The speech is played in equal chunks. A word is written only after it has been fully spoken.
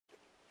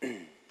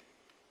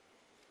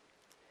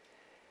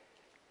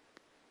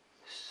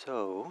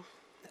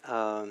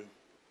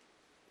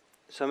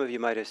some of you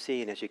might have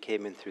seen as you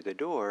came in through the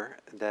door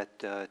that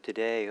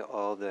today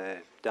all the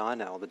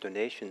dana, all the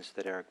donations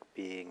that are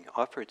being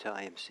offered to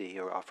IMC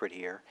or offered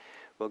here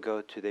will go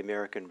to the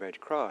American Red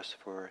Cross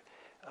for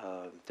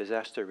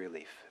disaster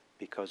relief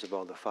because of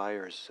all the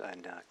fires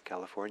in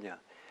California.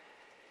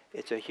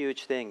 It's a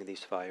huge thing,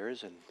 these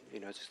fires, and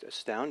it's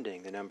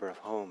astounding the number of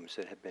homes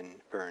that have been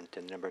burnt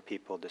and the number of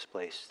people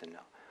displaced and a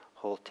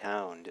whole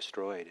town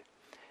destroyed.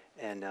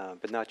 And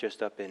but not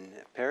just up in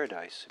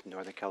Paradise,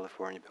 Northern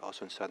California, but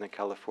also in Southern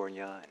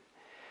California, and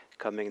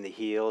coming in the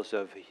heels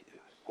of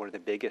one of the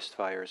biggest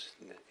fires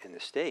in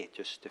the state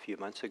just a few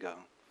months ago,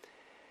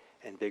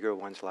 and bigger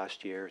ones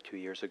last year, 2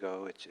 years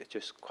ago. It's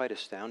just quite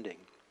astounding.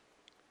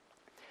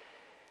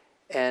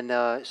 And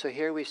so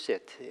here we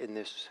sit in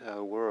this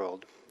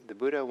world. The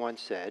Buddha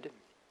once said,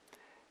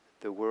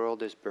 "The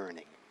world is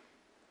burning."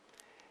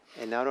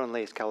 And not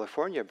only is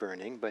California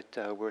burning, but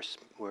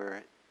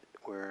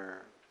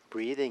we're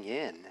breathing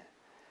in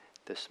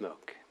the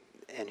smoke.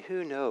 And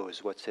who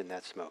knows what's in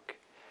that smoke?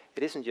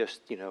 It isn't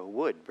just,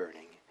 wood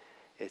burning.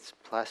 It's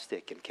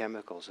plastic and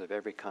chemicals of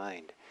every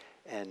kind.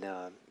 And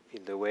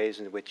in the ways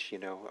in which,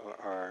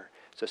 our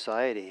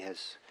society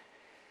has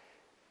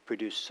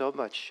produced so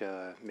much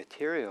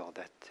material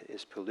that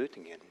is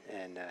polluting it,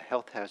 and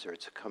health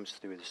hazards comes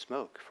through the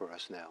smoke for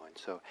us now. And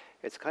so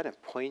it's kind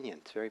of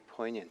poignant, very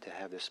poignant to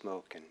have the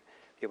smoke and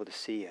be able to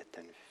see it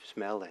and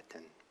smell it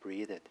and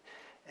breathe it.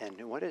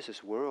 And what is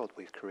this world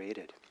we've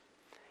created?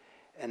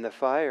 And the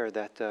fire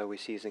that we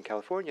see in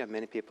California,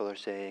 many people are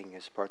saying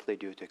is partly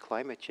due to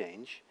climate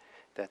change,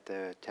 that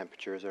the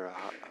temperatures are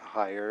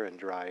higher and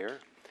drier.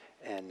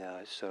 And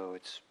so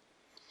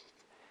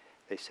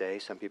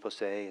some people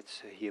say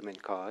it's a human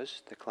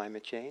cause, the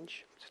climate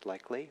change. It's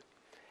likely.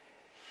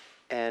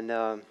 And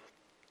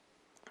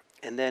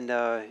then,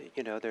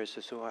 there's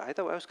this, I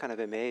was kind of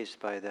amazed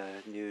by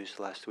the news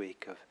last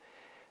week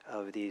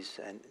of these,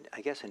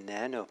 I guess,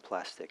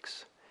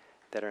 nanoplastics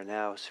that are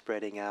now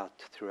spreading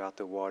out throughout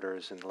the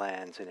waters and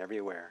lands and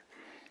everywhere.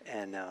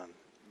 And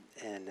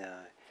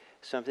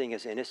something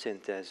as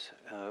innocent as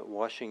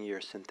washing your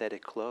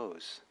synthetic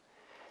clothes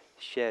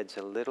sheds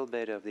a little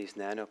bit of these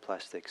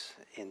nanoplastics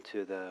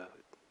into the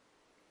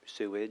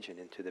sewage and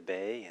into the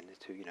bay, and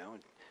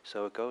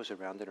so it goes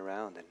around and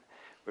around. And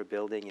we're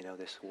building,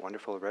 this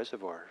wonderful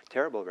reservoir,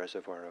 terrible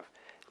reservoir of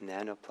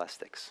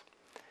nanoplastics.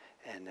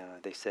 And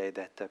they say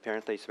that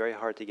apparently it's very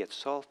hard to get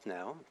salt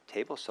now,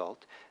 table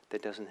salt,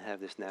 that doesn't have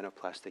this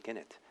nanoplastic in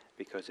it,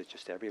 because it's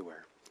just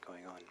everywhere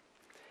going on.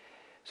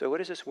 So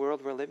what is this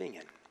world we're living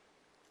in?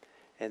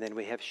 And then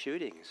we have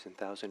shootings in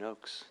Thousand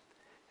Oaks,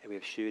 and we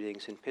have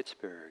shootings in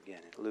Pittsburgh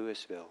and in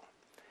Louisville,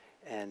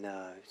 and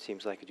it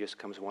seems like it just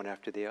comes one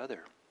after the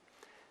other.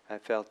 I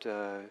felt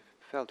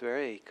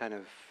very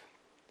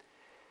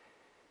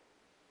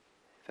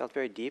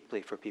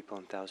deeply for people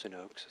in Thousand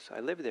Oaks. I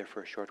lived there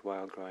for a short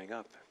while growing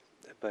up.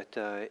 But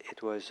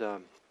it was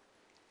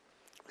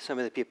some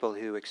of the people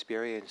who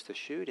experienced the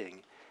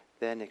shooting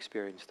then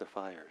experienced the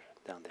fire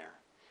down there.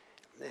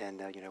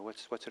 And,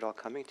 what's it all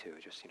coming to?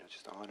 Just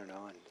on and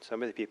on.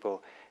 Some of the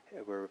people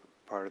were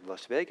part of the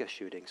Las Vegas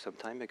shooting some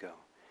time ago.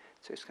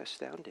 So it's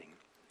astounding.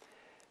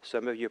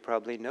 Some of you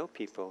probably know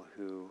people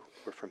who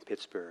were from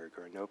Pittsburgh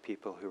or know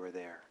people who were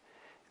there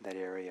in that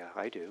area.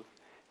 I do.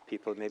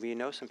 Maybe you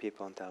know some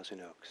people in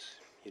Thousand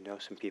Oaks. You know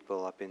some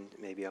people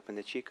maybe up in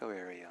the Chico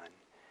area and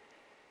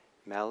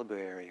Malibu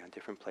area, and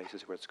different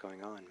places where it's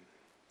going on.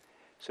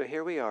 So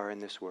here we are in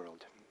this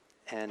world,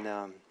 and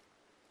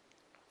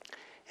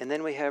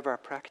then we have our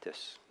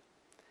practice,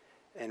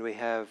 and we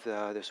have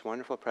this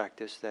wonderful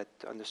practice that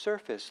on the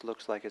surface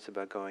looks like it's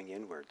about going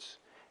inwards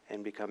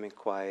and becoming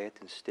quiet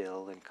and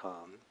still and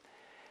calm,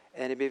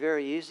 and it'd be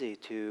very easy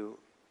to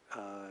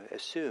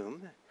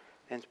assume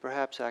and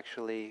perhaps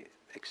actually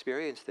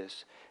experience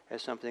this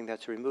as something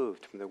that's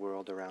removed from the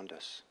world around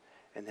us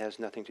and has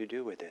nothing to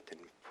do with it, and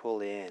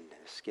pull in, and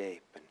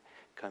escape, and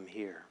come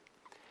here.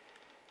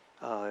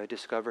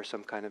 Discover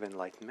some kind of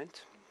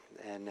enlightenment.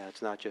 And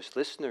it's not just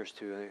listeners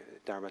to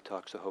Dharma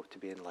talks who hope to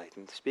be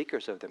enlightened,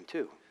 speakers of them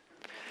too.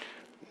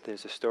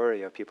 There's a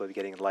story of people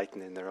getting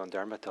enlightened in their own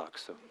Dharma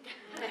talks. So.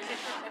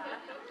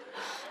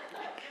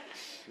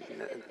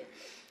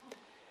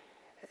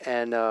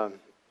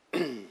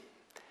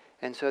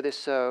 And so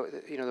this,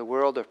 the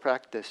world of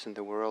practice and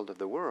the world of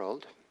the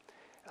world,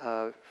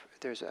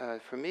 there's,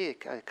 for me,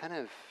 kind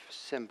of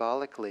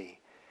symbolically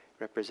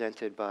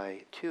represented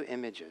by two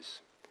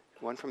images.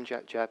 One from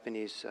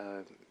Japanese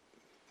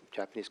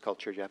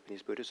culture,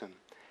 Japanese Buddhism.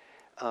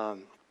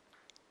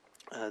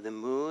 The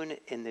moon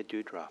in the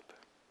dewdrop.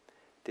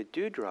 The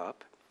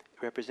dewdrop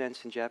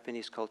represents in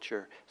Japanese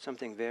culture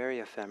something very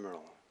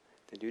ephemeral.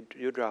 The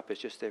dewdrop is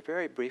just there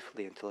very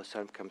briefly until the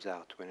sun comes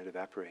out, when it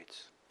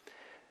evaporates.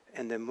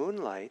 And the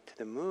moonlight,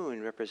 the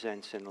moon,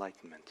 represents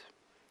enlightenment,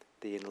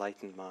 the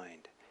enlightened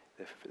mind,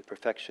 the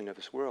perfection of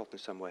this world in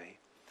some way.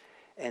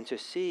 And to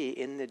see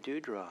in the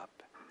dewdrop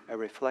a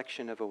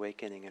reflection of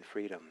awakening and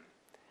freedom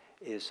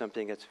is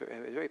something that's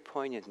very, very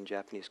poignant in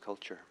Japanese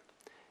culture.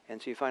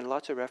 And so you find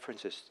lots of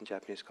references in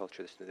Japanese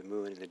culture to the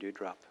moon and the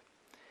dewdrop.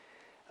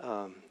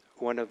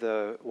 One of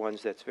the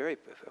ones that's very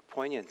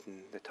poignant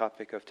in the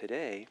topic of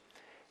today,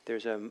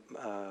 there's a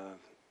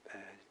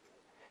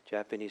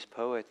Japanese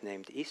poet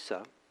named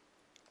Issa,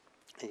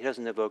 and he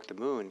doesn't evoke the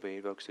moon, but he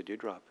evokes the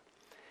dewdrop.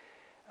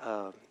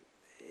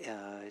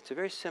 It's a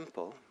very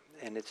simple,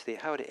 and it's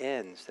how it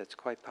ends that's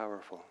quite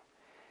powerful.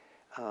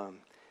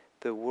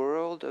 The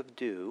world of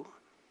dew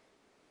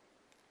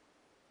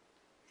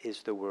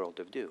is the world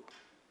of dew.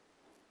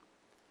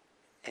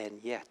 And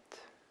yet.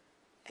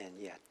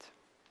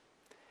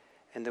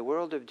 And the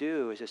world of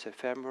dew is this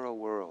ephemeral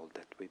world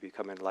that we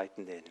become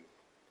enlightened in.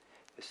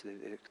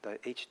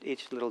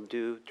 Each little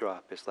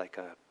dewdrop is like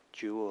a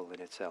jewel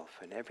in itself,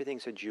 and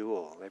everything's a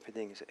jewel,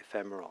 everything's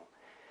ephemeral.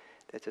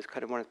 That's just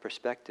kind of one of the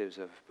perspectives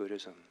of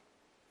Buddhism.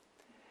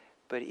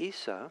 But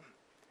Issa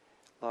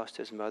lost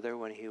his mother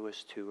when he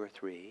was 2 or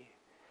 3,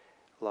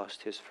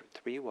 lost his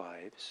 3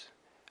 wives,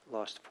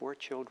 lost 4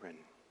 children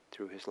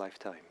through his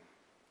lifetime.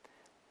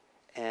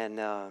 And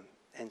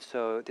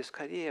so this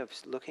idea of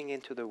looking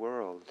into the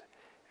world,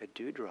 a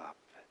dewdrop,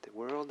 the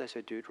world as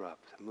a dewdrop,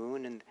 the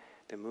moon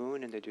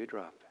and the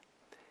dewdrop.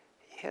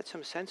 He had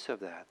some sense of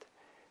that,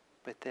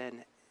 but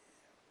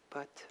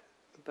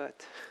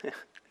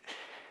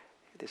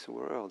this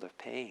world of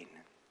pain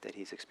that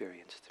he's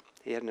experienced.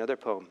 He had another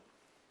poem.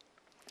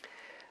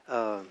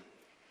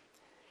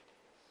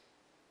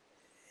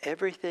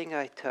 Everything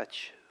I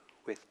touch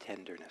with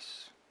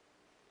tenderness.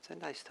 It's a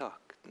nice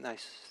talk.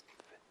 Nice.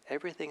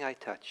 Everything I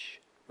touch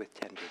with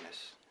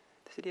tenderness.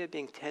 This idea of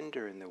being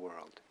tender in the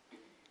world.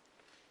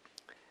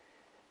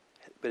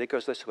 But it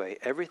goes this way.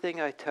 Everything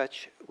I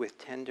touch with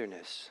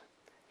tenderness,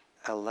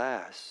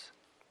 alas,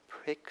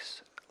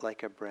 pricks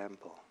like a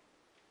bramble.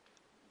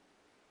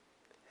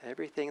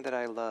 Everything that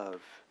I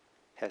love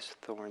has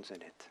thorns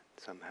in it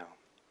somehow.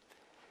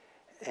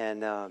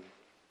 And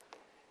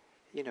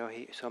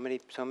so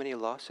many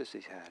losses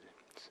he's had.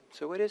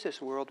 So what is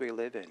this world we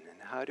live in,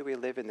 and how do we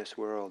live in this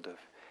world of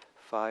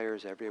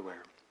fires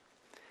everywhere?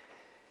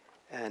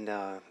 And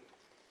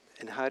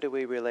how do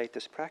we relate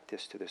this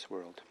practice to this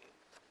world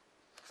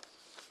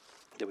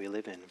that we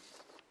live in?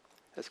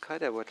 That's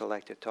kind of what I'd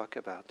like to talk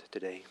about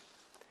today.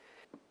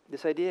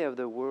 This idea of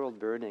the world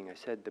burning, I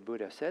said the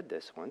Buddha said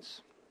this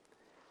once,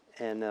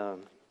 and the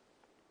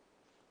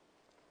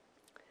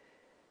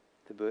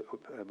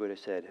Buddha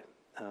said,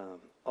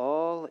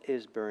 all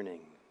is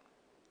burning,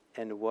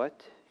 and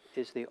what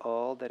is the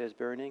all that is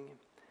burning?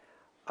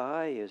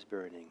 I is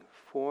burning,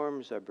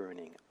 forms are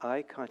burning,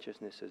 I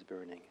consciousness is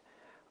burning,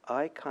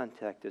 eye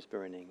contact is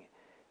burning,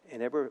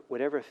 and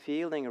whatever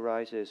feeling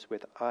arises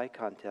with eye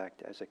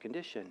contact as a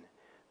condition,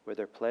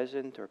 whether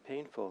pleasant or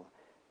painful,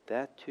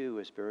 that too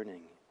is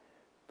burning.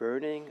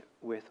 Burning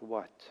with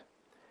what?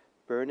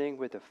 Burning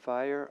with the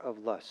fire of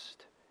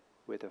lust,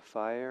 with the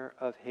fire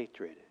of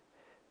hatred,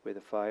 with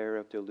the fire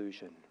of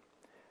delusion.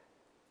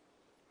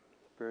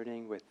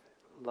 Burning with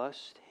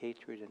lust,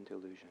 hatred, and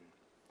delusion.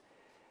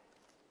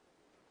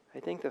 I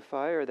think the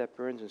fire that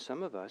burns in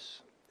some of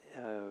us,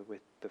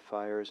 with the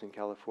fires in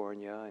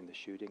California and the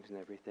shootings and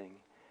everything,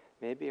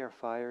 maybe are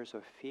fires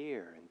of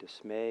fear and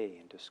dismay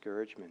and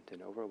discouragement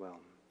and overwhelm.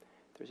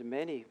 There's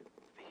many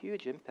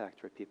huge impact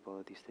for people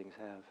that these things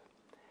have.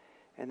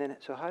 And then,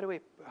 so how do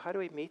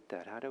we meet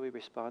that? How do we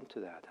respond to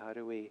that? How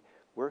do we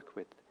work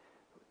with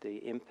the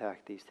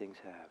impact these things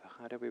have?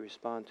 How do we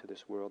respond to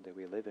this world that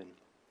we live in?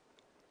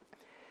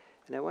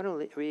 And I want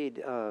to read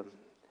a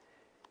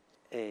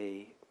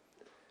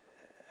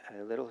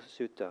little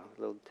sutta,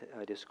 a little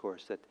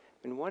discourse that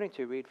I've been wanting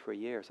to read for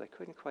years. I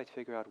couldn't quite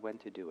figure out when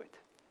to do it.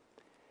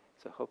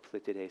 So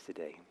hopefully today's the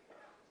day.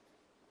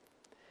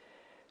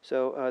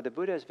 So the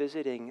Buddha is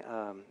visiting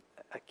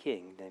a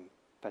king named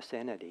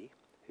Pasenadi,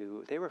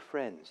 who they were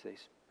friends. They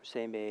were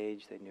same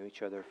age. They knew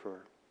each other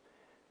for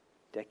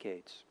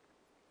decades.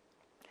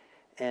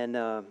 And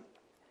so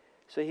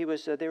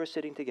they were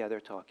sitting together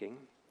talking,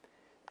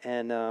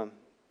 and the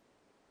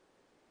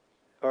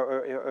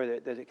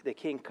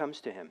king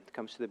comes to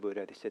the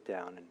Buddha. They sit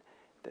down,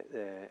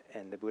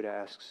 and the Buddha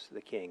asks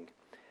the king,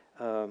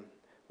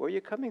 where are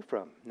you coming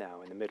from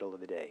now in the middle of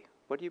the day?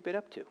 What have you been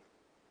up to?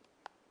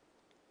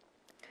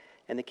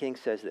 And the king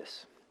says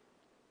this,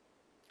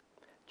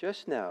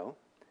 just now,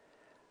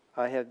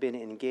 I have been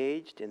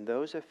engaged in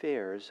those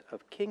affairs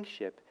of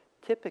kingship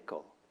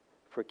typical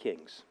for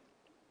kings,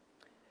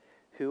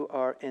 who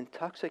are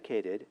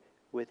intoxicated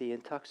with the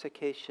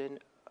intoxication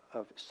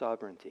of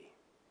sovereignty,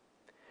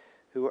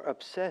 who are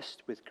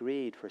obsessed with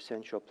greed for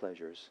sensual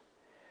pleasures,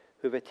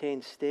 who have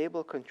attained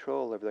stable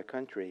control over their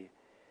country,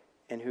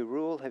 and who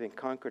rule having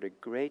conquered a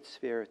great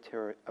sphere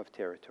of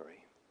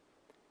territory.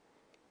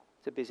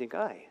 It's a busy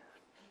guy,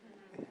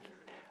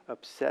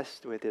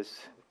 obsessed with his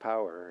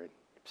power, and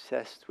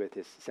obsessed with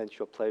his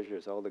sensual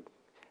pleasures,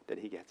 that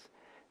he gets.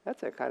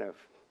 That's a kind of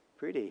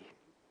pretty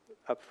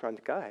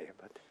upfront guy,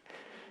 but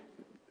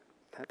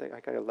I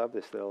kind of love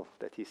this little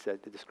that he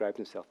said to describe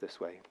himself this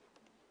way.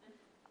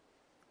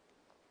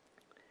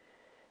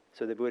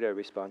 So the Buddha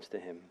responds to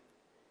him,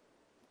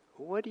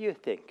 what do you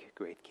think,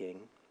 great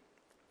king?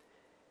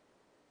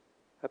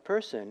 A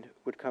person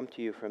would come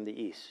to you from the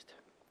east,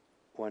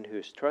 one who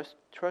is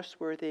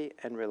trustworthy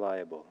and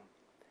reliable.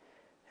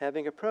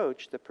 Having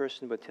approached, the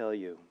person would tell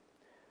you,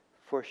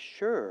 "For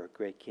sure,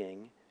 great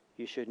king,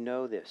 you should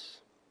know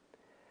this.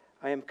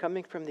 I am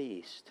coming from the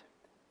east,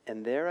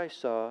 and there I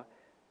saw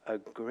a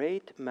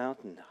great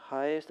mountain,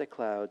 high as the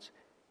clouds,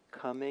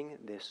 coming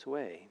this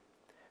way,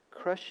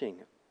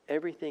 crushing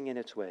everything in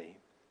its way.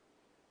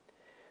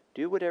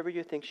 Do whatever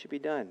you think should be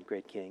done,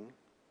 great king."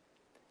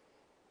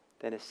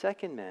 Then a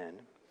second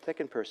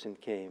person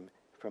came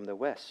from the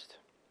west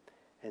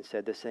and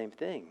said the same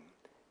thing.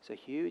 It's a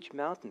huge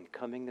mountain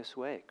coming this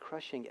way,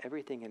 crushing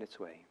everything in its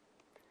way.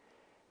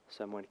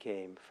 Someone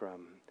came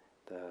from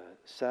the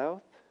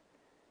south,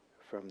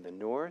 from the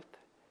north,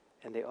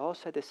 and they all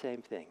said the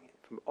same thing.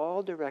 From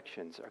all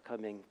directions are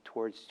coming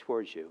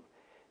towards you.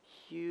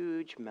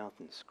 Huge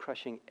mountains,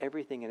 crushing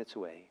everything in its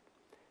way.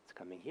 It's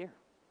coming here.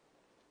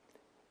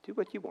 Do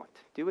what you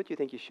want. Do what you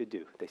think you should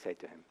do, they say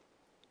to him.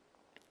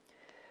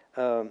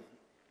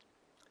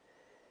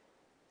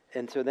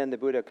 And so then the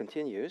Buddha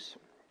continues,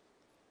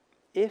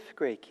 "If,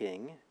 great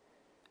king,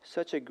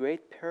 such a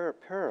great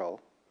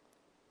peril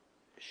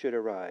should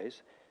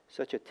arise,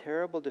 such a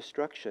terrible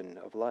destruction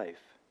of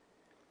life,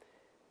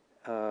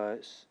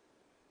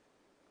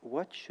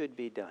 what should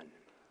be done?"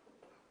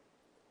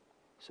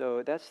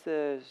 So that's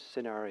the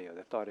scenario,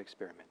 the thought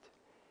experiment.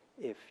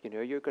 If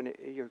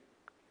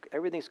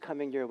everything's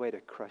coming your way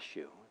to crush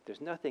you. There's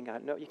nothing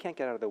you can't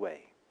get out of the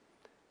way.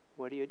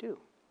 What do you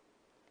do?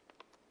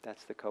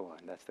 That's the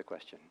koan, that's the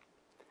question.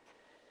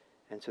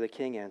 And so the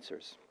king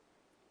answers,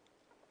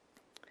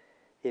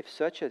 "If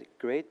such a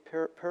great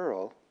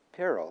peril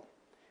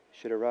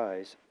should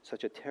arise,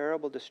 such a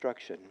terrible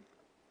destruction,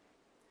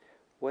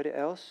 what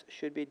else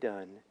should be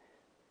done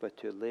but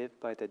to live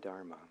by the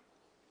Dharma?"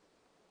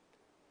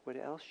 What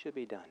else should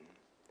be done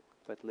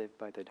but live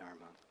by the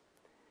Dharma?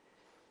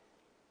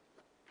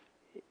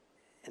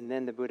 And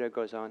then the Buddha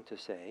goes on to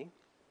say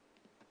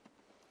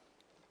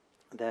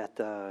that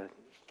the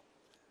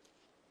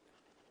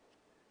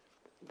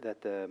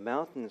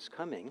mountains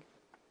coming,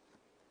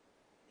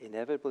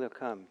 inevitably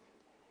come,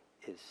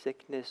 is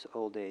sickness,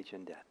 old age,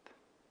 and death.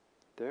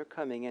 They're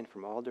coming in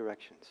from all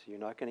directions. You're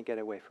not going to get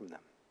away from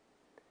them.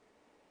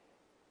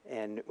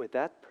 And with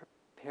that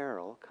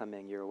peril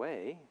coming your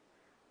way,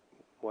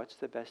 what's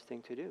the best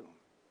thing to do?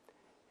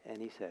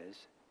 And he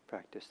says,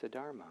 practice the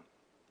Dharma.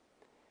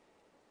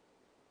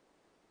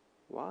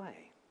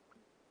 Why?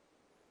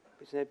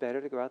 Isn't it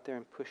better to go out there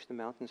and push the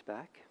mountains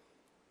back?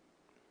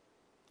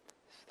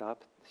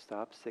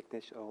 Stop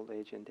sickness, old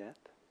age, and death.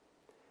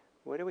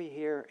 What are we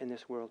here in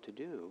this world to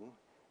do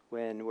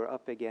when we're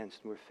up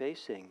against, we're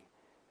facing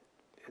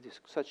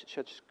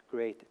such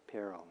great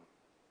peril?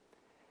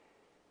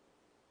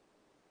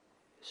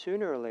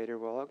 Sooner or later,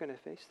 we're all going to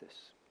face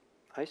this.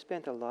 I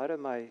spent a lot of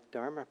my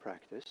Dharma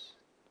practice,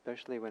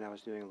 especially when I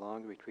was doing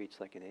long retreats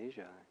like in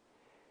Asia,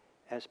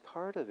 as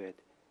part of it,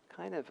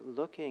 kind of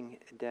looking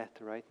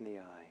death right in the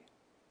eye.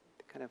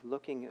 Kind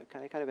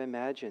of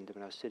imagined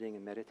when I was sitting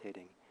and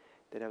meditating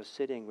that I was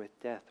sitting with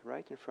death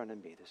right in front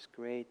of me, this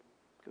great,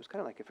 it was kind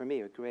of like, for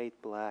me, a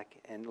great black,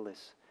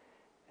 endless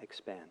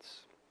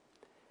expanse.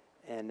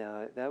 And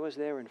that was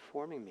there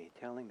informing me,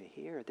 telling me,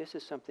 here, this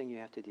is something you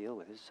have to deal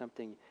with. This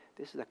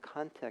is the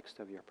context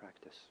of your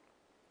practice.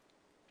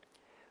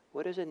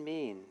 What does it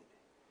mean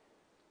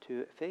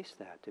to face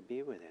that, to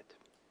be with it?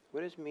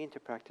 What does it mean to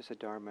practice a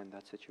Dharma in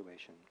that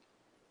situation?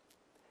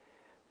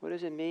 What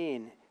does it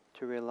mean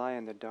to rely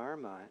on the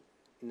Dharma,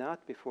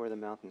 not before the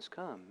mountains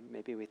come?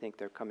 Maybe we think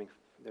they're going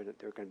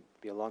to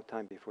be a long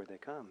time before they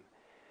come.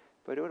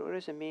 But what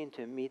does it mean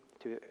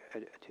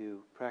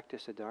to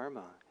practice a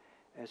Dharma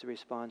as a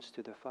response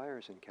to the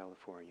fires in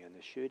California and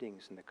the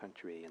shootings in the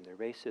country and the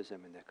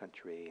racism in the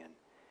country and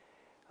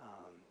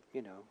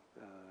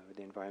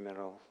the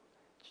environmental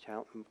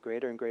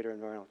greater and greater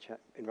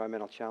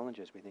environmental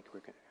challenges we think we're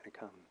going to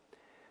come?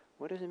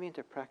 What does it mean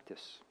to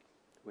practice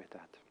with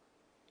that?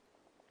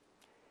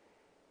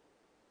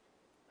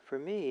 For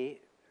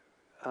me,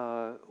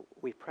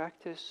 we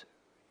practice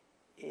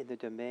in the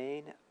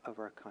domain of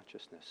our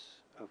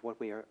consciousness, of what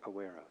we are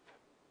aware of.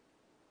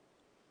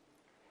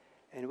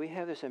 And we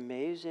have this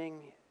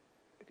amazing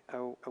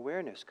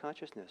awareness,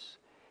 consciousness,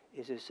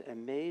 is this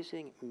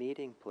amazing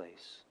meeting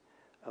place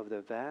of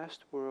the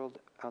vast world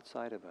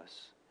outside of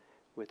us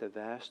with the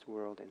vast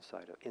world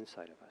inside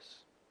of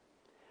us.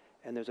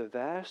 And there's a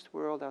vast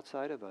world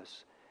outside of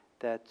us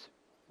that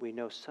we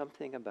know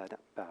something about,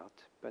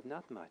 but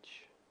not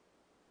much.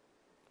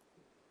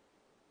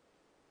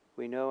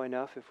 We know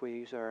enough, if we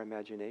use our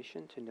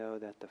imagination, to know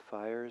that the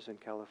fires in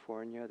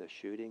California, the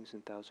shootings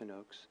in Thousand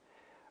Oaks,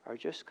 are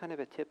just kind of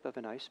a tip of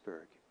an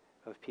iceberg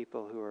of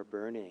people who are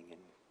burning and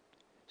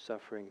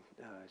suffering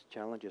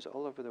challenges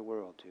all over the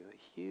world to a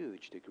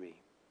huge degree.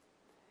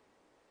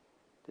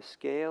 The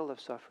scale of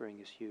suffering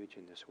is huge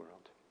in this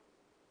world.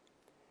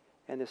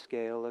 And the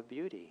scale of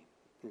beauty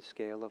and the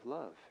scale of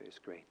love is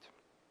great.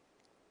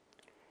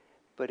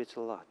 But it's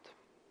a lot.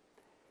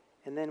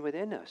 And then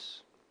within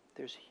us,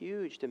 there's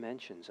huge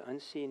dimensions,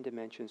 unseen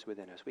dimensions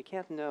within us. We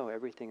can't know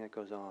everything that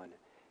goes on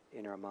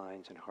in our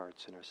minds and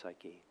hearts and our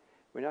psyche.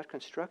 We're not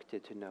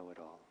constructed to know it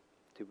all,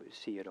 to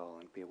see it all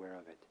and be aware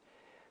of it.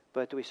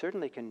 But we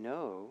certainly can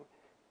know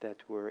that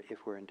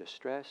if we're in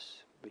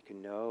distress, we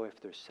can know if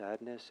there's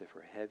sadness, if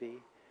we're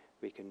heavy,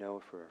 we can know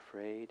if we're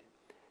afraid,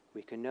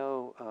 we can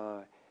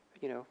know,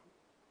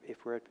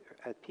 if we're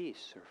at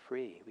peace or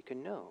free, we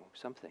can know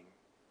something.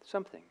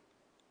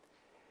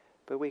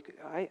 But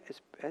I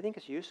think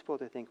it's useful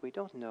to think we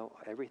don't know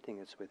everything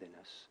that's within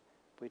us.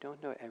 We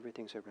don't know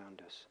everything's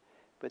around us.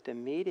 But the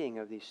meeting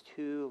of these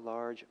two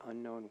large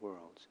unknown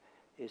worlds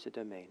is a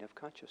domain of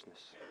consciousness,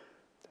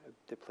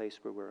 the place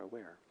where we're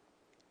aware.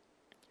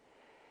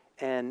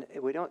 And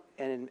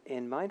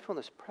in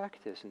mindfulness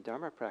practice, in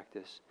Dharma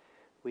practice,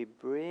 we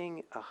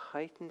bring a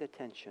heightened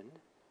attention,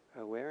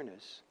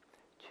 awareness,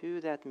 to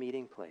that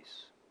meeting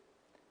place,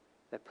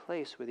 that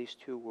place where these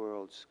two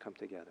worlds come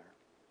together,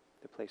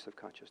 the place of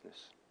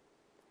consciousness.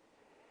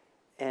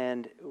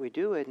 And we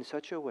do it in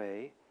such a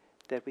way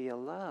that we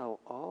allow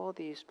all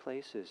these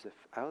places, the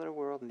outer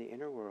world and the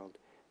inner world,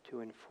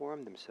 to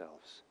inform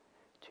themselves,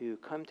 to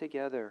come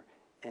together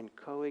and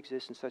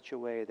coexist in such a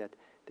way that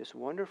this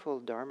wonderful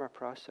Dharma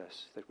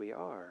process that we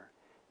are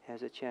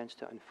has a chance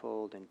to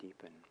unfold and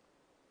deepen.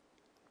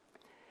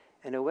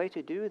 And a way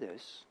to do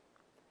this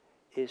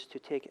is to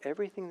take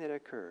everything that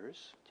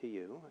occurs to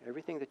you,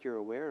 everything that you're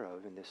aware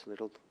of in this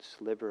little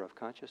sliver of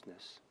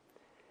consciousness,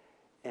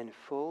 and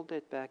fold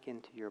it back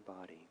into your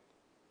body.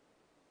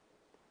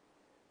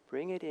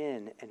 Bring it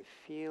in and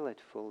feel it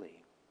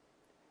fully.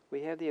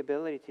 We have the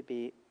ability to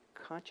be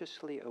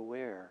consciously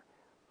aware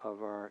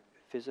of our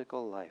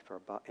physical life,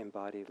 our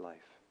embodied life.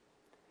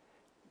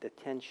 The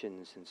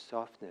tensions and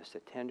softness, the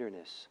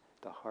tenderness,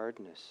 the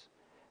hardness,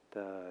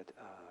 the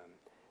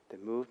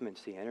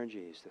movements, the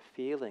energies, the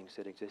feelings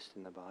that exist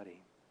in the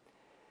body.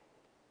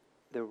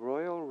 The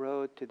royal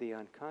road to the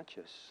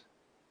unconscious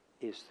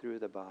is through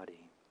the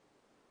body.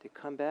 To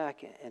come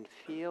back and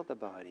feel the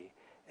body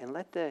and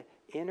let the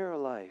inner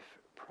life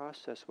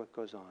process what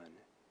goes on.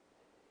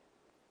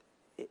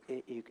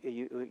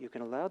 You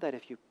can allow that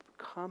if you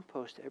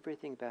compost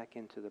everything back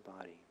into the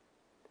body.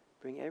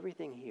 Bring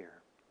everything here.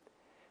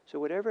 So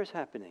whatever is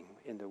happening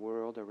in the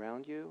world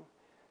around you,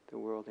 the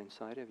world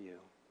inside of you,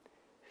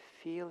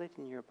 feel it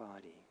in your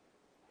body.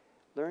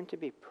 Learn to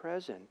be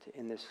present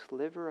in this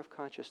sliver of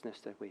consciousness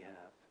that we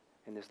have,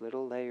 in this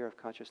little layer of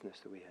consciousness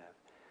that we have.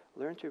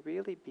 Learn to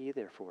really be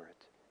there for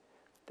it.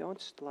 Don't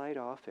slide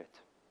off it.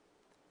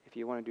 If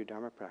you want to do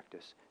Dharma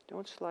practice,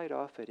 don't slide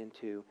off it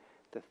into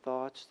the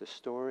thoughts, the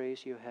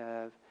stories you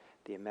have,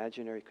 the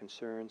imaginary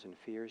concerns and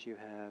fears you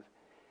have.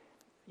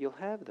 You'll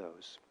have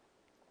those.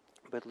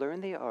 But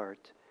learn the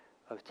art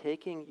of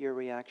taking your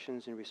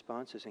reactions and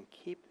responses and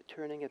keep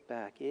turning it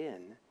back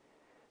in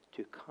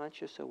to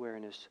conscious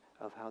awareness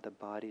of how the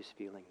body's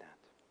feeling that.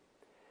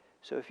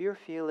 So if you're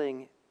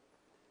feeling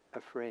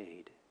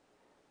afraid,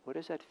 what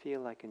does that feel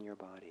like in your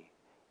body?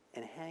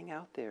 And hang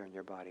out there in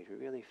your body to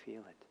really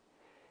feel it.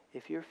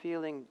 If you're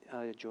feeling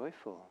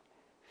joyful,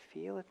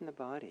 feel it in the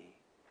body.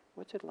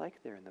 What's it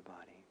like there in the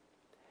body?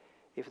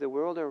 If the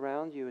world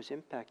around you is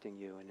impacting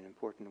you in an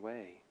important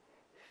way,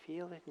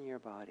 feel it in your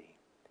body.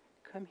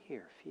 Come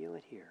here, feel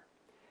it here.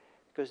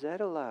 Because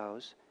that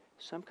allows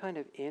some kind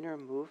of inner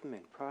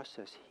movement,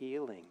 process,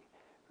 healing,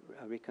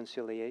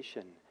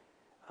 reconciliation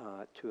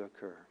to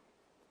occur.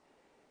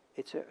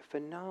 It's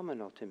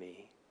phenomenal to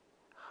me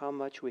how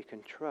much we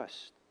can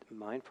trust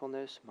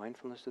mindfulness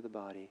of the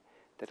body,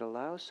 that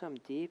allows some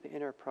deep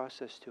inner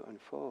process to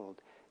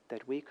unfold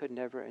that we could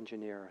never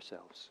engineer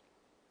ourselves.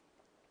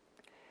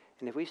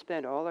 And if we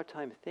spend all our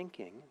time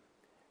thinking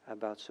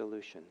about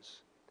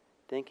solutions,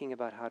 thinking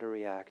about how to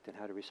react and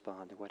how to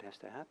respond and what has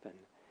to happen,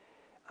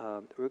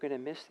 we're going to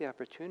miss the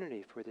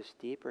opportunity for this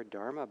deeper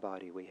Dharma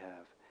body we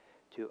have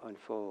to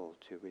unfold,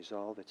 to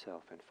resolve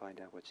itself and find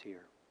out what's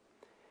here.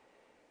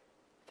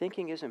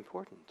 Thinking is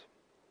important,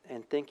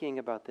 and thinking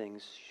about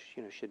things,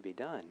 should be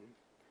done.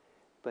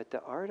 But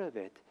the art of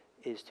it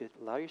is to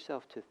allow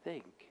yourself to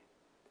think,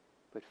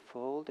 but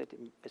fold it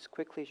as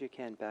quickly as you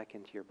can back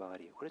into your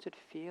body. What does it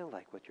feel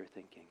like, what you're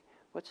thinking?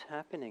 What's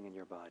happening in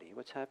your body?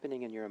 What's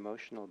happening in your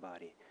emotional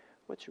body?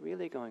 What's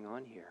really going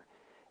on here?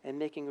 And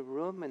making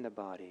room in the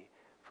body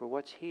for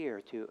what's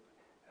here to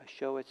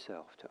show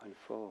itself, to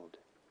unfold.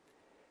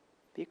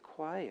 Be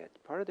quiet.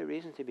 Part of the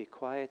reason to be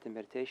quiet in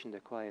meditation, to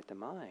quiet the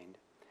mind,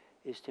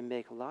 is to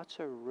make lots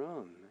of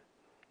room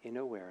in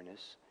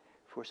awareness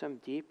for some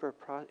deeper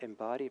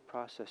embodied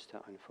process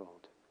to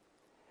unfold.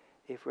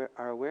 If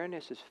our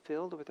awareness is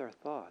filled with our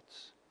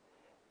thoughts,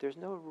 there's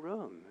no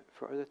room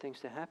for other things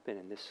to happen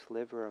in this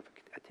sliver of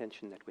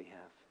attention that we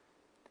have.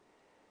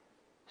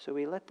 So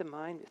we let the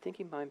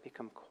thinking mind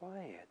become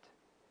quiet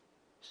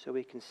so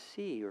we can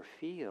see or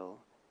feel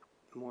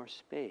more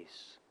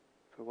space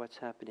for what's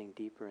happening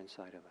deeper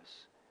inside of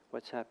us,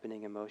 what's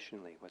happening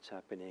emotionally, what's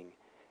happening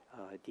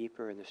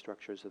deeper in the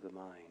structures of the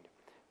mind,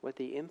 what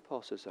the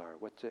impulses are,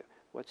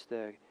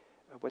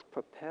 what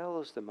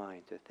propels the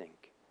mind to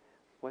think,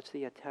 what's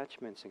the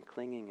attachments and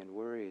clinging and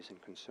worries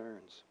and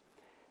concerns.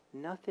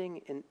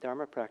 Nothing in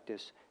Dharma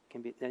practice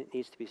that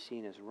needs to be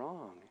seen as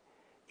wrong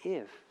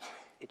if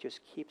it just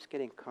keeps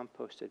getting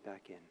composted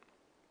back in.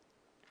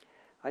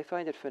 I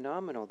find it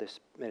phenomenal, this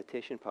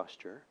meditation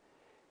posture,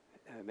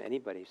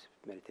 anybody's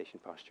meditation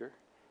posture,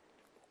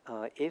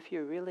 if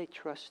you really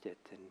trust it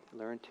and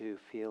learn to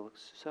feel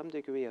some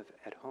degree of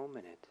at home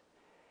in it,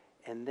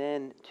 and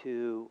then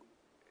to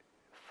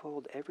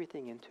fold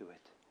everything into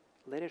it.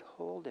 Let it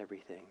hold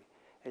everything,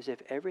 as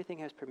if everything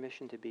has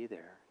permission to be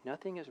there.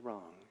 Nothing is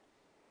wrong.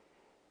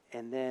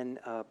 And then,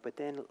 but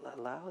then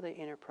allow the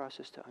inner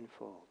process to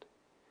unfold.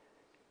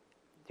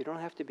 You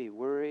don't have to be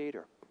worried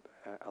or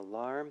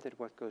alarmed at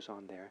what goes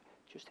on there.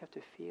 Just have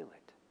to feel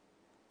it.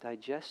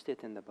 Digest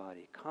it in the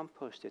body.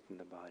 Compost it in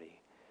the body.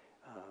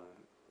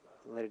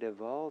 Let it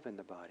evolve in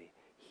the body.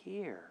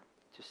 Here,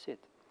 just sit.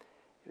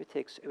 It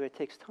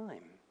takes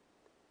time.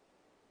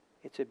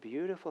 It's a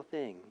beautiful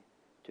thing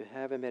to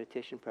have a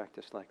meditation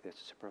practice like this.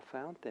 It's a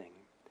profound thing.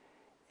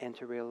 And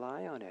to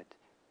rely on it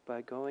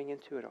by going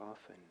into it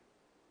often.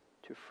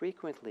 To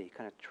frequently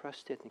kind of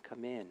trust it and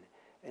come in.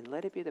 And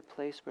let it be the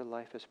place where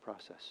life is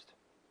processed.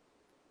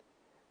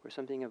 Where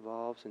something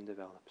evolves and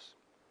develops.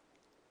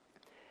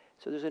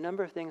 So there's a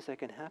number of things that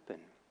can happen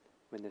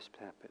when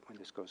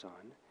this goes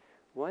on.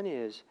 One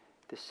is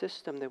the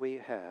system that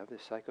we have, the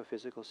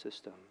psychophysical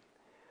system,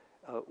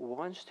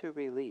 wants to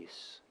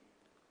release,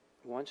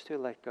 wants to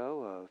let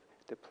go of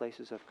the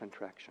places of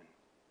contraction.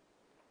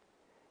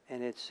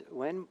 And it's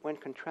when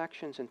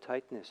contractions and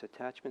tightness,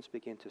 attachments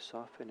begin to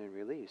soften and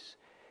release,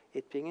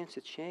 it begins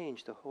to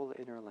change the whole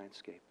inner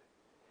landscape.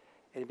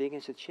 And it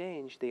begins to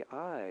change the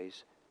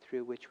eyes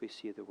through which we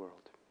see the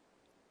world.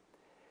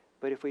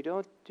 But if we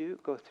don't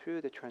go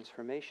through the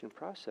transformation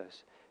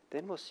process,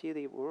 then we'll see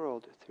the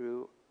world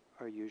through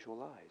our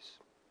usual eyes.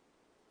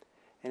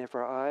 And if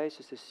our eyes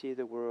is to see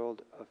the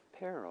world of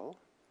peril,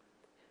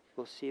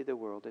 we'll see the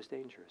world as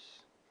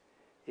dangerous.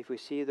 If we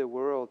see the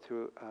world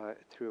through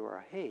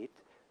our hate,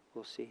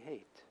 we'll see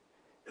hate.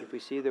 If we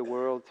see the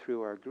world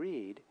through our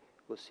greed,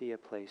 we'll see a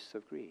place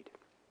of greed.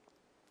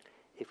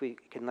 If we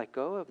can let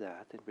go of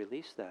that and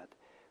release that,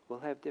 we'll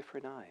have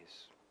different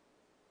eyes.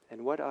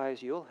 And what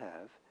eyes you'll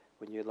have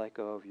when you let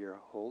go of your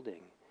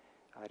holding,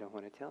 I don't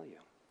want to tell you.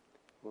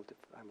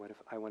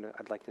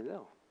 I'd like to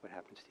know what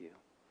happens to you.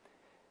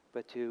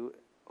 But to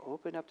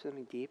open up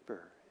something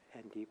deeper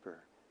and deeper,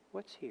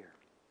 what's here?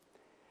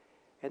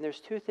 And there's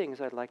two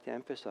things I'd like to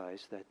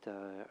emphasize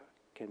that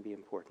can be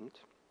important.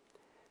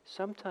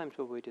 Sometimes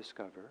what we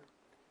discover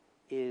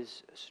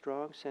is a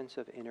strong sense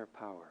of inner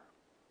power,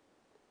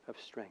 of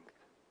strength.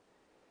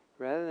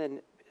 Rather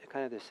than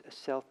kind of this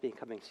self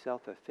becoming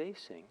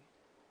self-effacing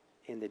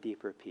in the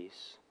deeper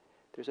peace,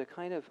 there's a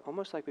kind of,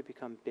 almost like we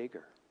become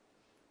bigger.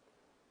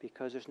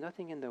 Because there's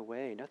nothing in the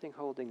way, nothing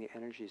holding the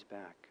energies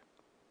back.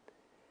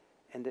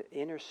 And the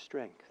inner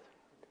strength.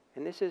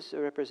 And this is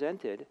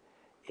represented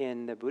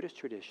in the Buddhist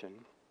tradition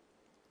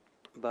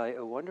by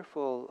a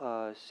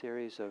wonderful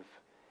series of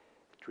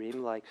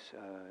dreamlike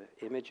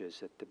images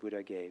that the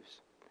Buddha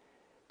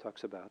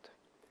talks about,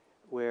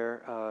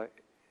 where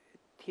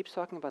it keeps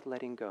talking about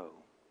letting go.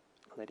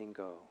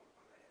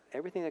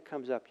 Everything that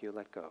comes up, you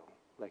let go,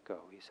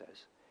 he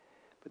says.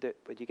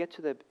 But you get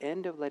to the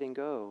end of letting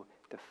go,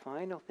 the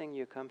final thing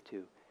you come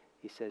to,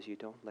 he says, you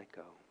don't let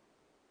go.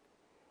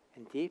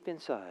 And deep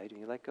inside,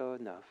 when you let go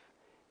enough,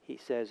 he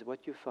says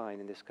what you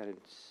find in this kind of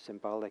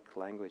symbolic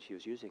language he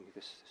was using,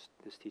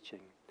 this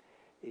teaching,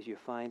 is you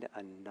find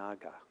a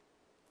naga.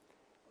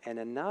 And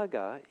a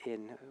naga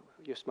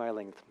you're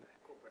smiling,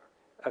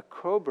 a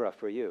cobra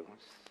for you.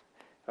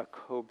 A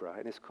cobra.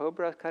 And is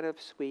cobra kind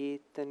of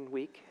sweet and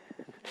weak?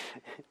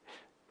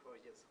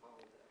 Purges all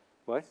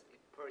What? It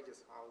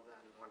purges all the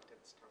unwanted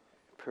stuff.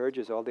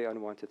 Purges all the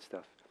unwanted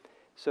stuff.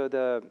 So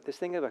this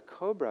thing of a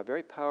cobra,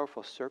 very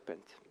powerful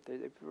serpent,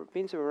 it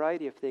means a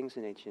variety of things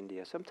in ancient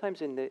India.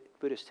 Sometimes in the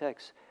Buddhist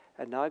texts,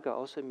 a naga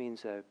also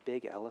means a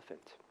big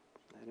elephant.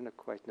 I don't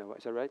quite know.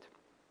 Is that right?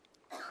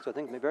 So I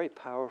think they're very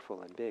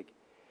powerful and big.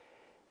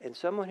 And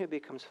someone who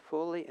becomes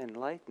fully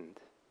enlightened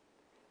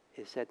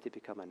is said to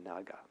become a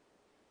naga.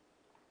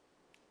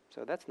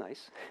 So that's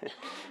nice.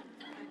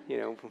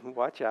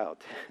 Watch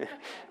out.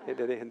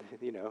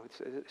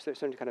 There's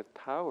some kind of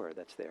power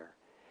that's there.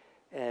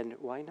 And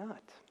why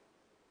not?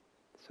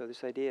 So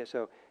this idea,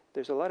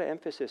 there's a lot of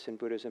emphasis in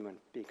Buddhism on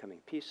becoming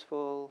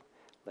peaceful,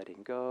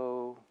 letting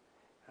go,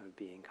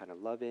 being kind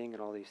of loving,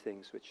 and all these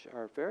things, which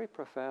are very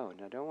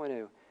profound. I don't want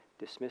to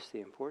dismiss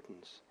the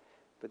importance,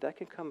 but that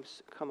can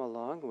come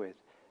along with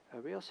a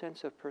real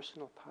sense of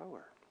personal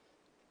power,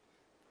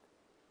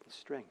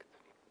 strength.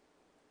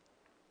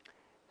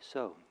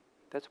 So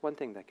that's one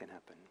thing that can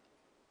happen.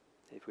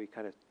 If we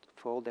kind of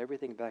fold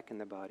everything back in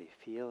the body,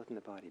 feel it in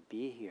the body,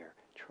 be here,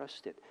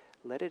 trust it,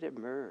 let it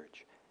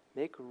emerge,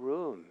 make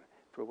room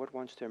for what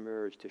wants to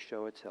emerge to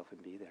show itself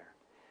and be there.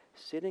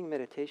 Sitting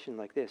meditation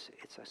like this,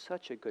 it's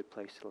such a good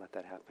place to let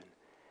that happen,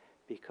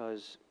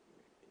 because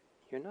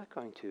you're not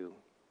going to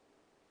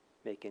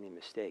make any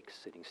mistakes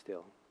sitting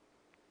still.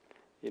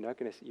 You're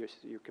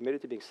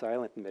committed to being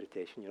silent in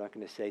meditation. You're not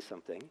going to say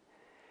something,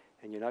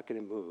 and you're not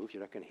going to move.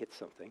 You're not going to hit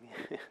something.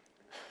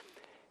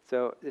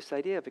 So this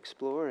idea of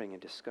exploring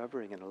and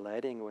discovering and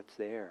letting what's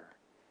there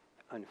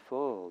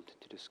unfold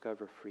to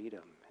discover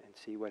freedom and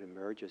see what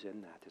emerges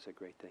in that is a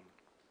great thing.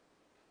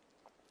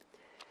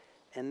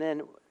 And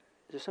then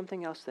there's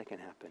something else that can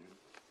happen.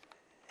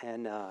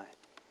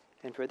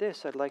 And for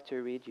this, I'd like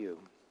to read you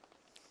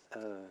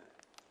a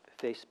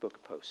Facebook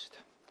post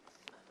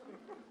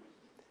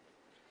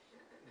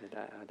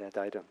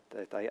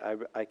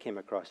that I came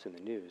across in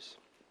the news.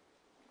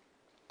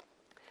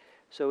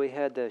 So we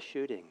had the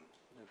shooting.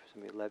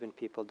 Some 11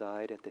 people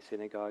died at the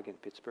synagogue in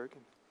Pittsburgh.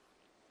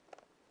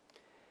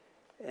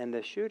 And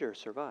the shooter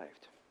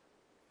survived,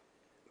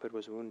 but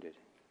was wounded.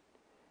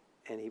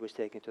 And he was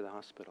taken to the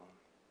hospital.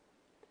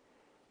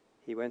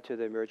 He went to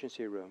the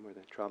emergency room or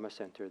the trauma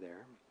center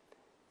there,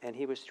 and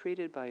he was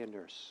treated by a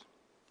nurse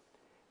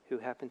who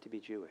happened to be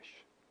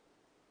Jewish.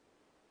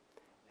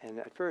 And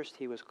at first,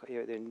 he was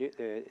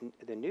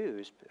the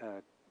news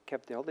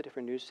kept all the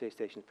different news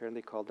stations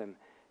apparently called him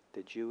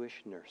the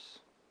Jewish nurse.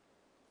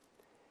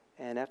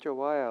 And after a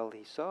while,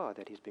 he saw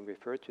that he's being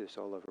referred to this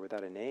all over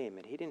without a name,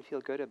 and he didn't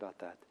feel good about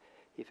that.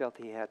 He felt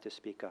he had to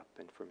speak up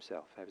and for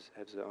himself, have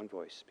his own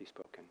voice be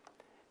spoken.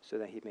 So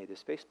that he made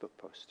this Facebook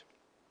post.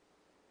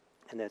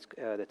 And that's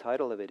the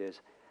title of it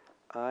is,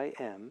 "I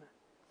am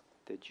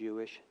the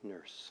Jewish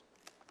nurse."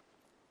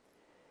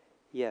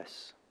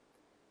 Yes,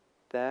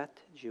 that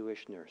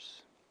Jewish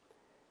nurse.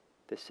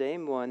 The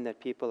same one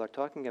that people are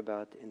talking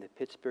about in the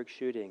Pittsburgh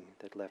shooting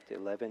that left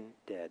 11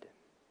 dead.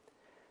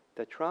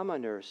 The trauma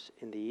nurse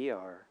in the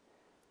ER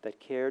that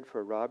cared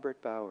for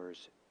Robert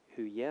Bowers,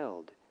 who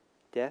yelled,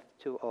 "Death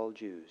to all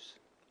Jews,"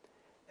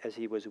 as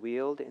he was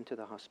wheeled into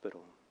the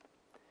hospital.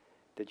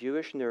 The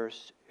Jewish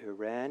nurse who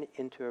ran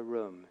into a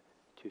room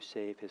to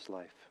save his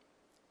life.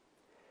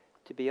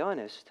 To be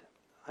honest,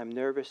 I'm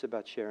nervous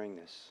about sharing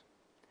this.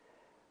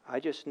 I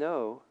just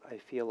know I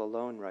feel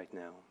alone right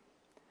now,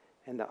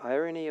 and the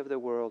irony of the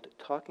world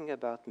talking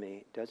about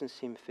me doesn't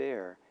seem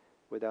fair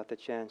without the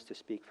chance to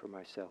speak for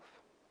myself.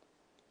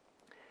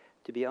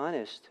 To be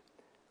honest,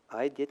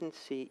 I didn't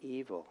see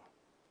evil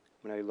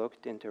when I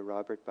looked into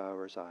Robert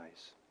Bowers'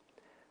 eyes.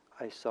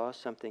 I saw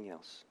something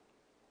else.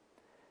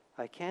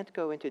 I can't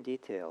go into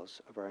details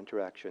of our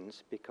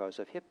interactions because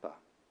of HIPAA.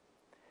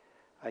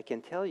 I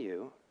can tell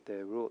you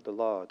the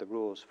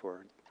rules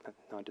for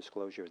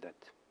non-disclosure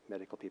that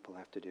medical people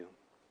have to do,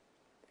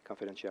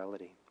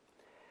 confidentiality.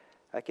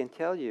 I can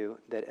tell you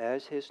that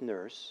as his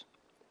nurse,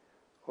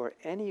 or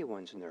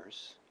anyone's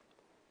nurse,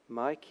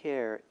 my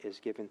care is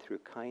given through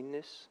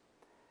kindness,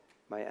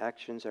 my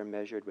actions are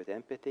measured with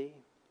empathy,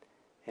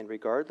 and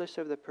regardless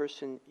of the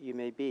person you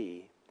may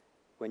be,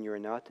 when you're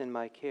not in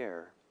my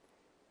care,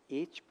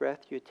 each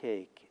breath you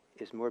take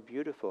is more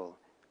beautiful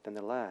than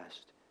the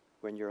last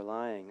when you're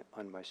lying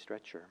on my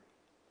stretcher.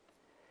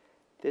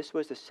 This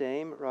was the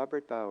same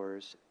Robert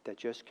Bowers that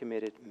just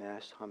committed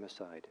mass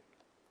homicide.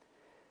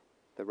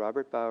 The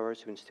Robert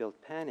Bowers who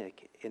instilled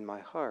panic in my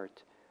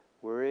heart,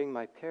 worrying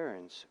my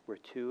parents, were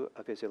 2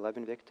 of his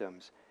 11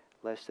 victims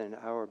less than an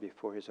hour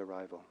before his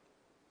arrival.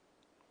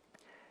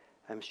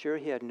 I'm sure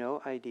he had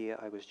no idea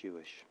I was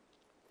Jewish.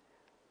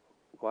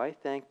 Why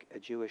thank a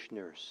Jewish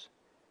nurse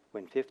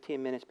when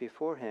 15 minutes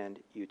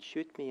beforehand you'd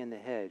shoot me in the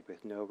head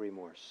with no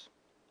remorse?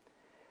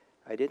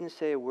 I didn't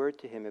say a word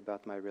to him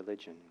about my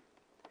religion.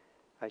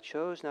 I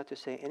chose not to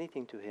say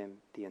anything to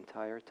him the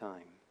entire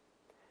time.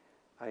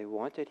 I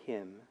wanted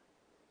him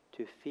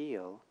to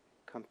feel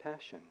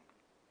compassion.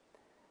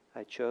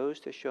 I chose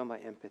to show my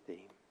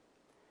empathy.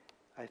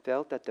 I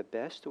felt that the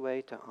best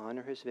way to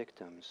honor his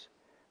victims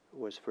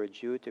was for a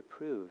Jew to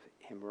prove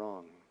him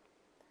wrong.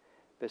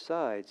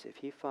 Besides, if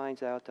he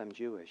finds out I'm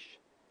Jewish,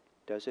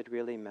 does it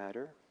really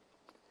matter?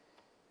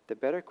 The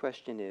better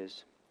question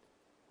is,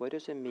 what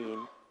does it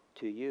mean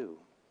to you?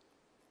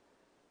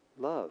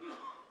 Love.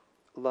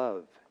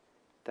 Love.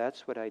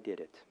 That's what I did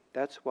it.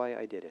 That's why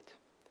I did it.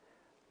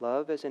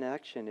 Love as an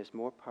action is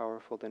more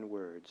powerful than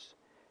words,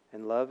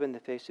 and love in the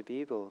face of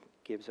evil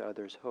gives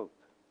others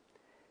hope.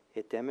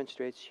 It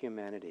demonstrates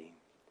humanity.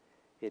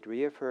 It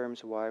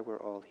reaffirms why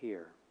we're all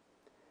here.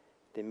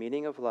 The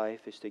meaning of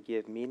life is to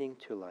give meaning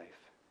to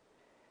life,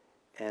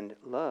 and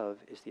love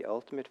is the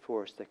ultimate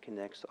force that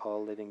connects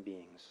all living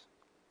beings.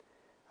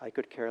 I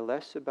could care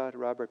less about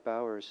Robert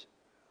Bowers.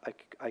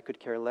 I could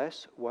care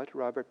less what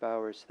Robert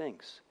Bowers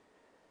thinks.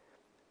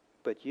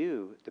 But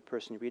you, the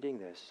person reading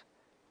this,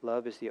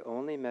 love is the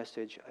only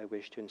message I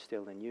wish to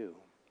instill in you.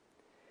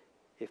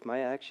 If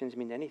my actions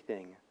mean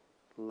anything,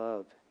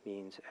 love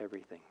means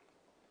everything.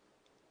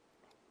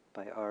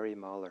 By Ari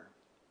Mahler.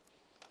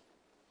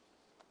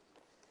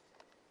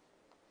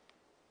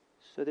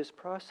 So this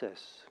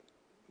process,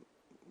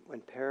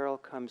 when peril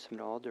comes from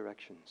all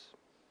directions,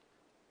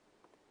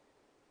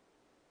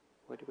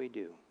 what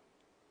do?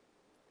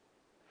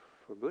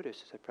 For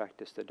Buddhists, it's to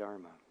practice the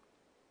Dharma.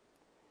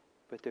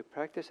 But to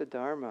practice the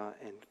Dharma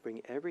and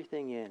bring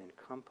everything in and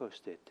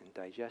compost it and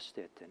digest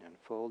it and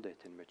unfold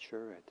it and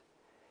mature it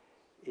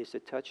is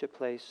to touch a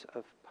place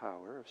of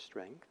power, of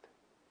strength,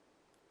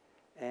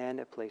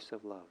 and a place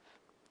of love,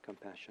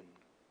 compassion.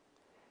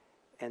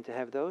 And to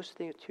have those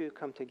two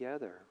come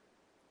together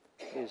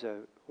is a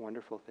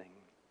wonderful thing,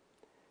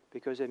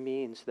 because it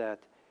means that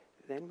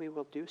then we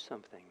will do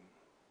something.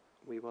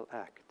 We will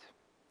act.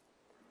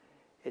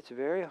 It's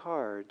very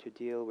hard to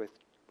deal with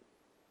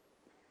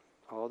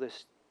all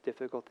this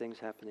difficult things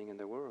happening in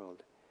the world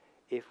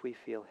if we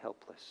feel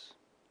helpless.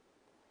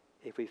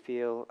 If we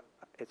feel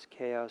it's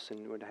chaos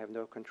and we have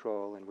no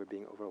control and we're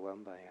being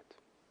overwhelmed by it.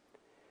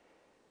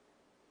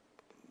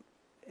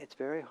 It's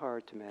very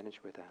hard to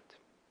manage with that.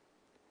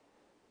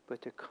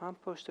 But to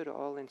compost it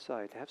all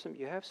inside,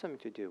 you have something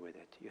to do with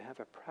it. You have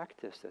a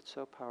practice that's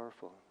so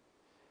powerful.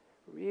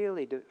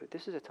 Really,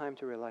 this is a time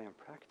to rely on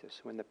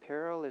practice. When the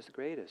peril is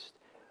greatest,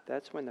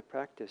 that's when the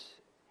practice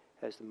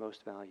has the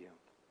most value.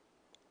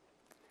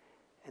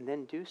 And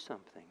then do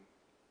something,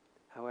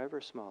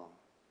 however small.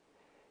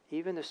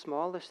 Even the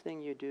smallest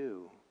thing you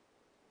do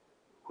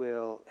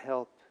will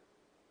help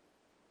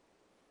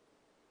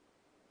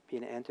be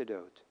an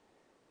antidote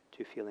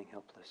to feeling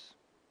helpless.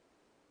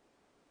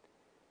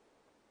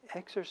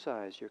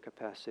 Exercise your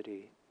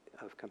capacity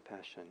of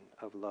compassion,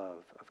 of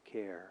love, of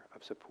care,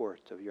 of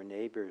support, of your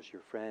neighbors,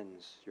 your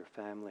friends, your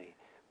family,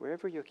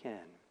 wherever you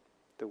can,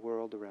 the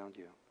world around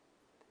you.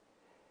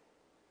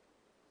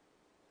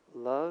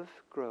 Love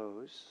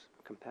grows,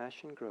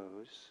 compassion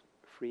grows,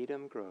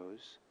 freedom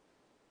grows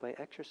by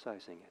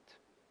exercising it,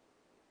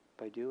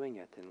 by doing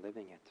it and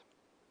living it.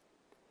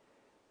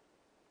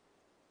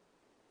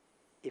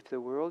 If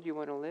the world you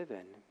want to live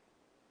in,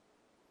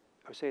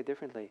 or say it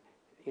differently,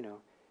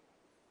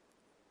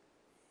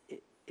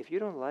 if you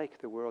don't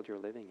like the world you're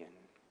living in,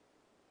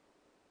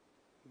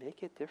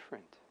 make it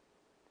different.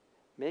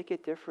 Make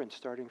it different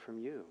starting from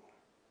you.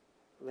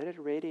 Let it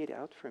radiate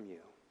out from you.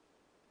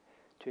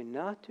 To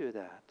not do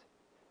that,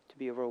 to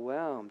be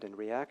overwhelmed and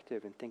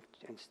reactive and think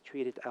and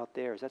treat it out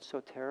there as that's so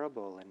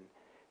terrible and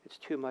it's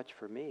too much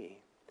for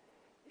me,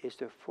 is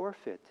to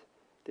forfeit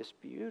this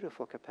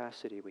beautiful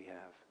capacity we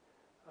have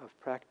of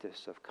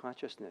practice, of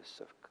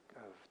consciousness, of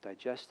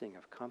digesting,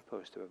 of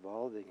compost, of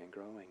evolving and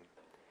growing.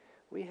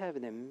 We have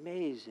an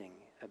amazing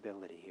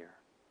ability here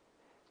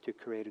to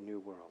create a new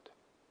world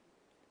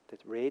that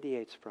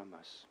radiates from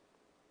us.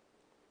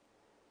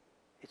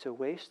 It's a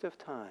waste of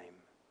time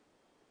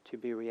to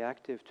be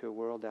reactive to a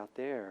world out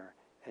there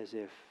as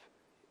if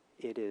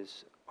it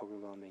is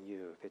overwhelming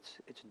you, if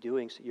it's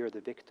doing, you're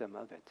the victim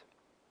of it.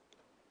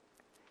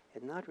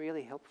 It's not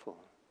really helpful.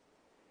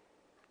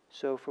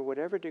 So for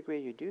whatever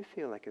degree you do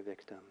feel like a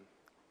victim,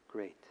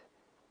 great.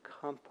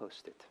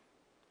 Compost it.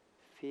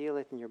 Feel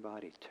it in your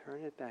body.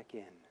 Turn it back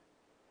in.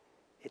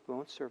 It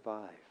won't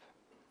survive.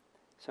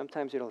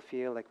 Sometimes it'll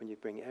feel like when you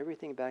bring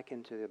everything back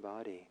into the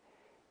body,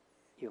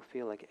 you'll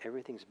feel like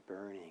everything's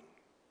burning.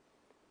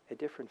 A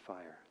different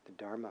fire, the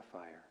Dharma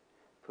fire.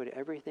 Put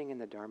everything in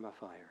the Dharma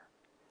fire.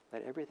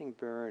 Let everything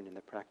burn in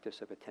the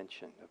practice of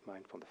attention, of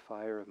mindfulness, the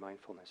fire of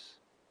mindfulness.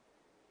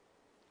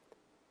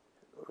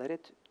 Let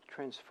it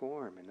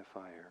transform in the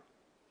fire.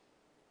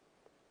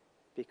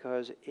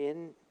 Because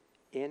in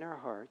our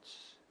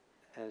hearts,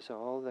 as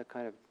all the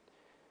kind of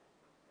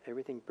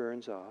everything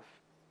burns off,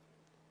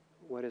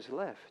 what is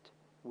left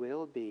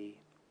will be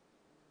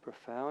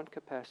profound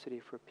capacity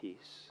for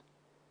peace,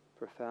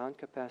 profound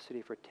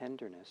capacity for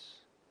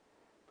tenderness,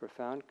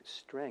 profound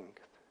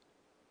strength,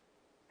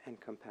 and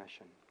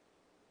compassion.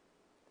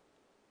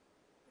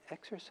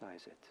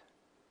 Exercise it.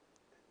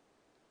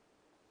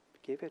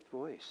 Give it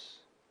voice.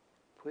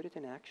 Put it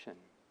in action.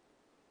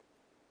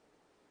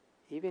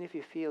 Even if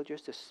you feel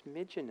just a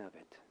smidgen of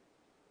it,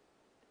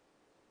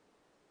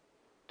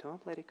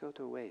 don't let it go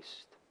to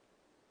waste.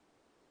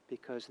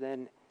 Because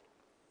then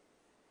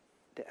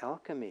the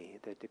alchemy,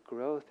 the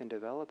growth and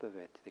develop of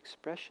it, the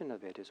expression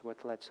of it is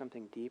what lets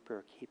something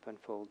deeper keep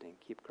unfolding,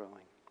 keep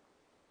growing.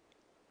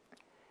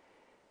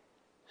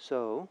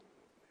 So,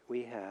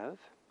 we have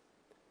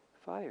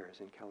fires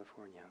in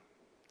California.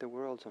 The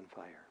world's on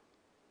fire.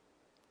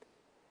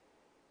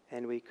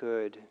 And we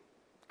could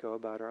go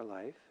about our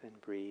life and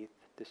breathe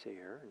this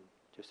air and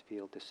just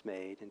feel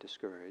dismayed and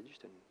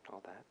discouraged and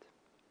all that.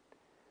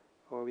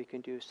 Or we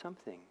can do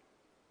something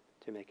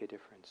to make a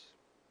difference.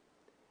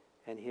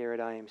 And here at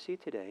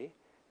IMC today,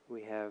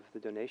 we have the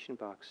donation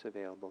box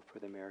available for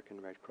the American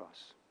Red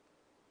Cross.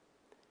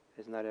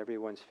 It's not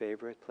everyone's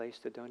favorite place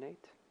to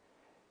donate,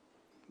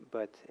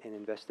 but in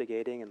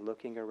investigating and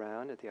looking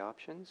around at the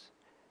options,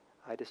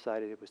 I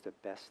decided it was the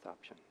best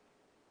option.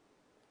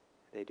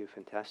 They do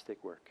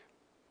fantastic work,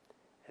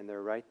 and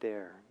they're right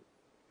there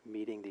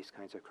meeting these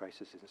kinds of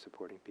crises and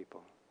supporting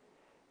people.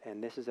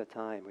 And this is a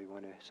time we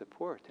want to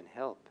support and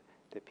help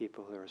the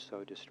people who are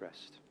so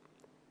distressed.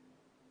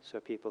 So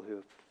people who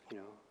have,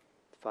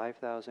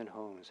 5,000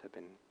 homes have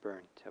been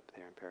burnt up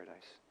there in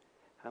Paradise.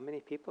 How many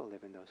people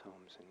live in those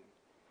homes, and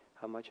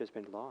how much has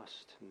been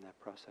lost in that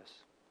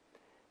process?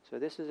 So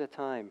this is a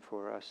time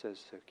for us as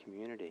a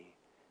community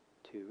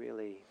to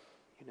really,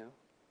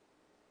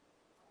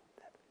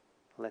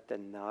 let the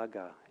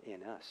Naga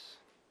in us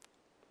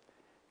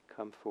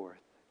come forth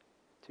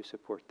to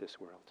support this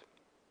world.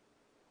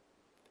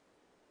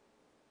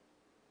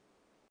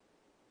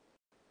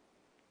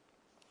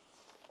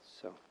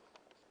 So,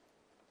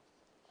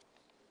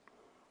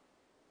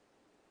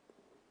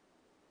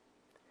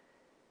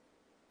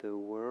 The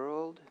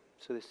world,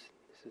 so this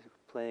is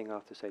playing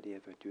off this idea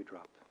of a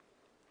dewdrop.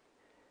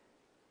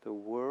 The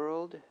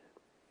world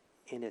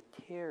in a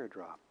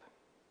teardrop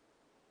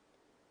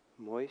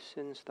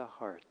moistens the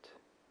heart,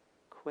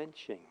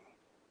 quenching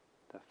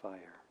the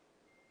fire.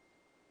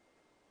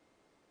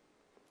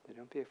 So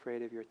don't be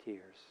afraid of your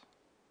tears.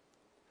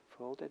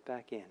 Fold it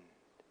back in.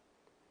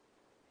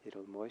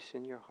 It'll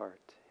moisten your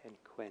heart and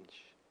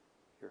quench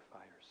your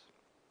fires.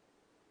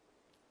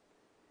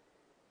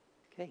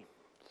 Okay,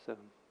 so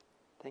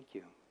thank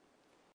you.